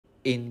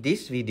In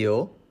this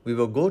video, we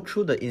will go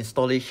through the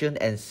installation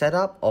and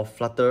setup of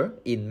Flutter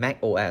in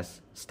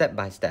macOS step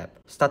by step,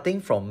 starting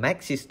from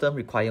Mac system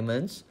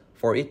requirements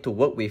for it to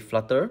work with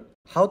Flutter,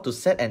 how to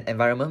set an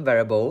environment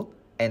variable,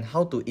 and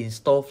how to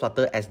install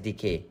Flutter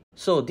SDK.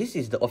 So this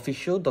is the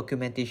official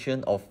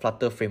documentation of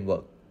Flutter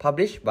framework,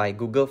 published by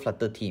Google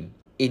Flutter team.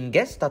 In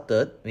Get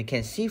Started, we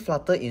can see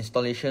Flutter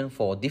installation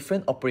for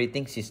different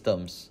operating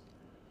systems.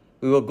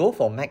 We will go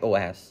for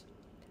macOS.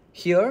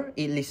 Here,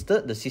 it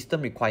listed the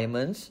system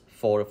requirements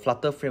for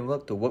Flutter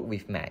framework to work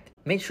with Mac.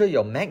 Make sure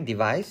your Mac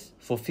device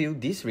fulfill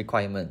these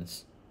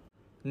requirements.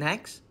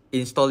 Next,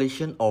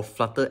 installation of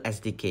Flutter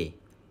SDK.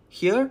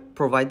 Here,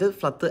 provided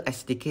Flutter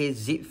SDK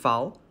zip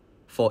file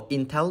for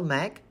Intel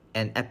Mac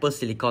and Apple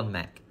Silicon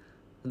Mac.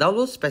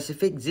 Download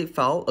specific zip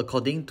file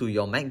according to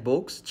your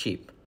MacBook's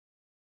chip.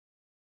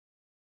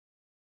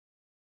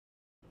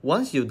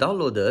 Once you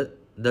downloaded,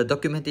 the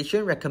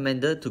documentation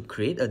recommended to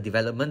create a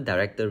development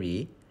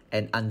directory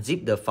and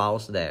unzip the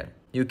files there.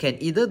 You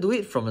can either do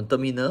it from a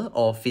terminal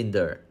or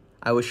Finder.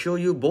 I will show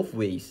you both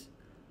ways.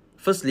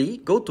 Firstly,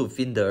 go to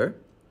Finder,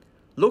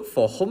 look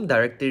for Home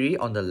Directory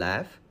on the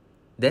left,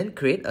 then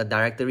create a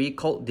directory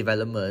called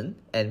Development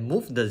and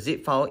move the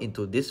zip file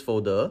into this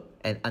folder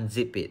and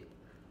unzip it.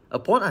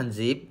 Upon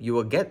unzip, you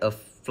will get a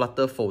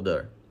Flutter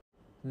folder.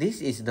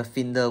 This is the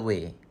Finder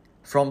way.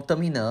 From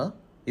terminal,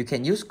 you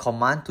can use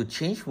command to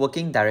change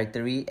working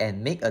directory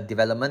and make a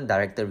development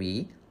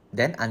directory,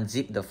 then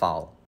unzip the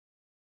file.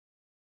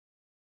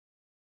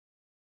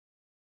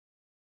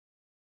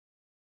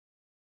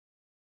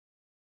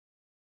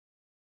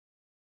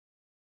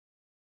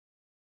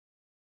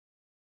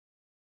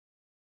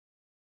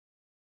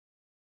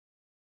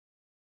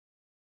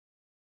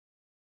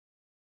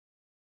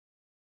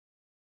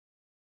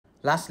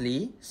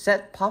 Lastly,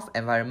 set path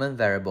environment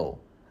variable.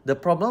 The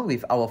problem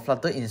with our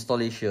Flutter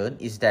installation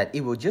is that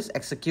it will just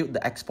execute the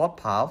export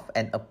path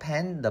and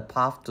append the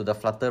path to the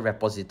Flutter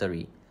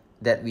repository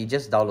that we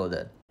just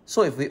downloaded.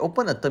 So if we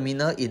open a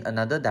terminal in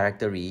another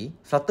directory,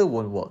 Flutter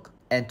won't work.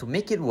 And to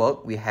make it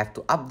work, we have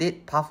to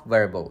update path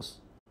variables.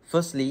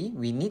 Firstly,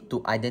 we need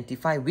to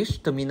identify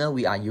which terminal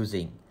we are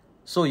using.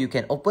 So you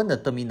can open the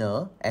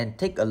terminal and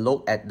take a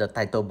look at the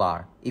title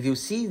bar. If you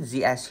see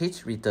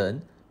ZSH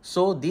written,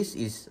 so this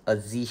is a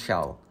Z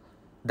shell.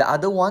 The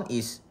other one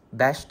is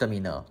bash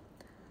terminal.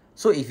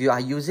 So if you are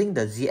using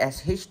the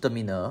ZSH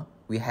terminal,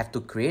 we have to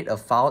create a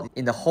file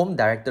in the home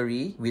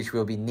directory which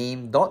will be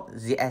named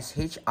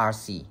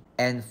 .zshrc.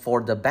 And for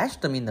the bash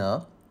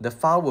terminal, the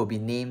file will be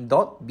named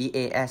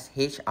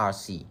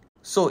 .bashrc.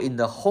 So in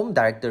the home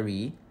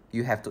directory,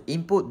 you have to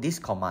input this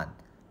command,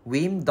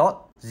 vim.zshrc.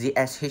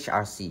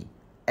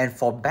 And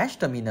for bash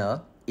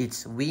terminal,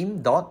 it's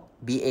vim.bashrc.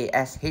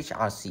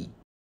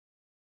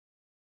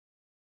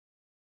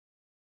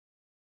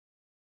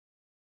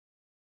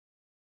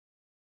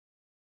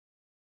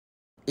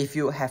 If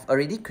you have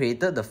already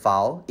created the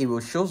file, it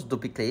will show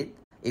duplicate.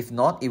 If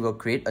not, it will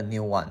create a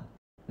new one.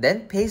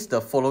 Then paste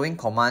the following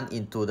command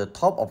into the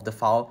top of the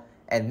file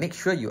and make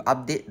sure you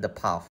update the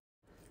path.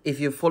 If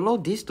you follow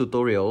this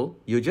tutorial,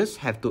 you just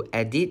have to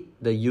edit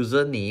the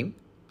username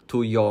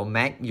to your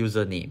Mac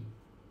username.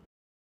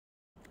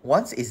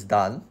 Once it's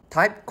done,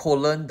 type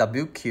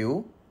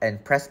 :wq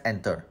and press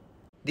enter.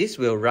 This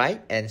will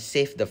write and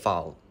save the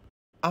file.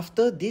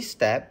 After this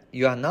step,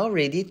 you are now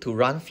ready to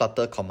run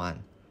Flutter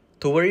command.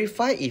 To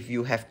verify if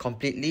you have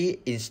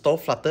completely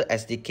installed Flutter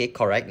SDK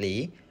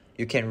correctly,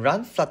 you can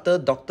run flutter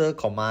doctor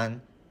command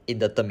in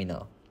the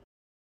terminal.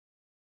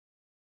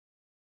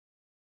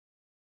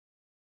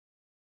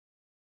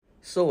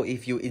 So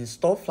if you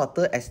install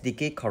Flutter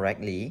SDK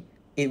correctly,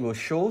 it will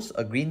show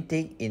a green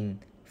tick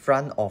in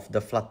front of the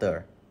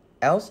Flutter,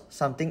 else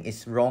something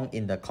is wrong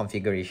in the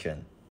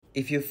configuration.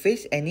 If you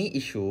face any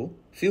issue,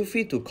 feel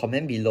free to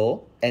comment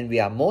below and we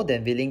are more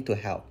than willing to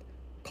help.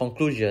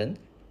 Conclusion: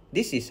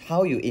 this is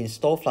how you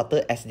install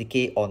Flutter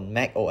SDK on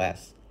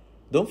macOS.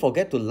 Don't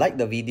forget to like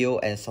the video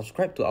and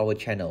subscribe to our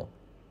channel.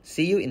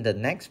 See you in the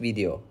next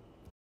video.